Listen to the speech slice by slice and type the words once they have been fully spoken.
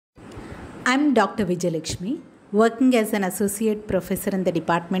I'm Dr. Vijayalakshmi, working as an associate professor in the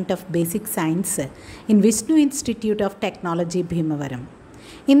Department of Basic Science in Vishnu Institute of Technology, Bhimavaram.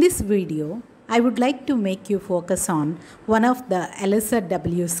 In this video, I would like to make you focus on one of the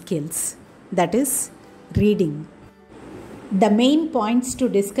LSRW skills, that is, reading. The main points to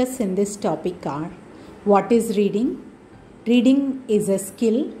discuss in this topic are: what is reading? Reading is a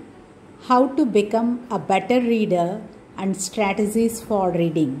skill, how to become a better reader, and strategies for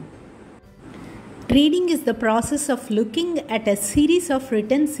reading. Reading is the process of looking at a series of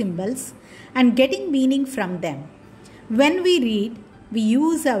written symbols and getting meaning from them. When we read, we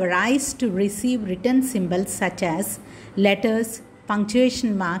use our eyes to receive written symbols such as letters,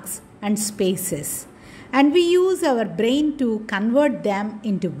 punctuation marks, and spaces. And we use our brain to convert them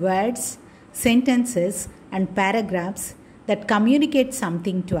into words, sentences, and paragraphs that communicate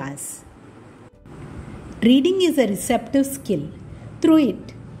something to us. Reading is a receptive skill. Through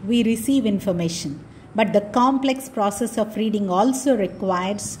it, we receive information, but the complex process of reading also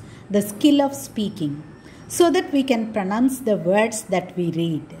requires the skill of speaking so that we can pronounce the words that we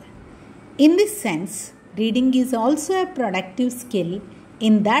read. In this sense, reading is also a productive skill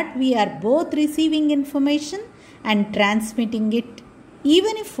in that we are both receiving information and transmitting it,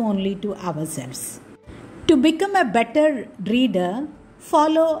 even if only to ourselves. To become a better reader,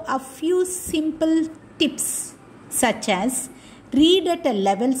 follow a few simple tips such as: read at a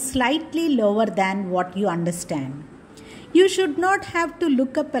level slightly lower than what you understand. You should not have to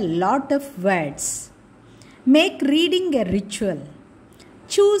look up a lot of words. Make reading a ritual.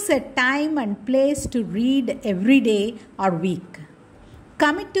 Choose a time and place to read every day or week.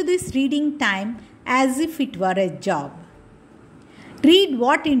 Commit to this reading time as if it were a job. Read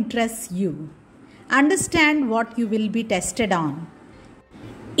what interests you. Understand what you will be tested on.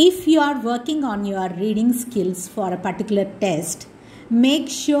 If you are working on your reading skills for a particular test, make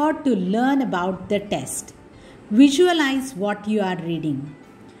sure to learn about the test. Visualize what you are reading.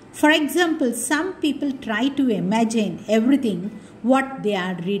 For example, some people try to imagine everything what they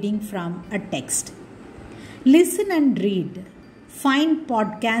are reading from a text. Listen and read. Find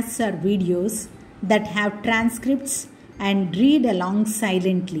podcasts or videos that have transcripts and read along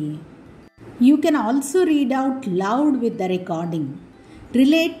silently. You can also read out loud with the recording.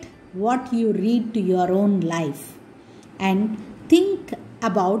 Relate what you read to your own life and think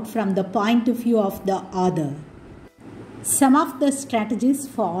about from the point of view of the author. Some of the strategies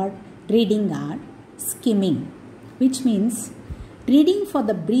for reading are skimming, which means reading for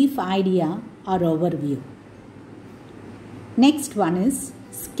the brief idea or overview. Next one is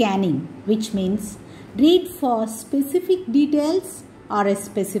scanning, which means read for specific details or a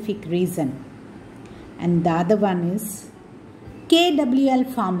specific reason. And the other one is KWL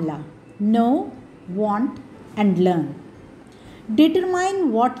formula: know, want, and learn.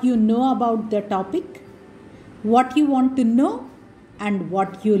 Determine what you know about the topic, what you want to know, and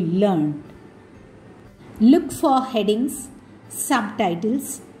what you learned. Look for headings,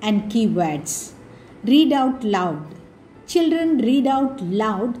 subtitles, and keywords. Read out loud. Children read out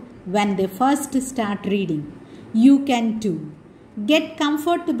loud when they first start reading. You can too. Get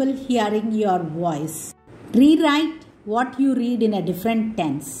comfortable hearing your voice. Rewrite what you read in a different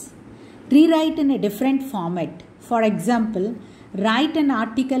tense. Rewrite in a different format. For example, write an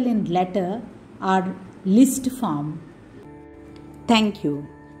article in letter or list form. Thank you.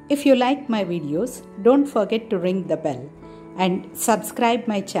 If you like my videos, don't forget to ring the bell and subscribe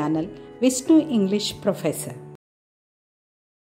my channel, Vishnu English Professor.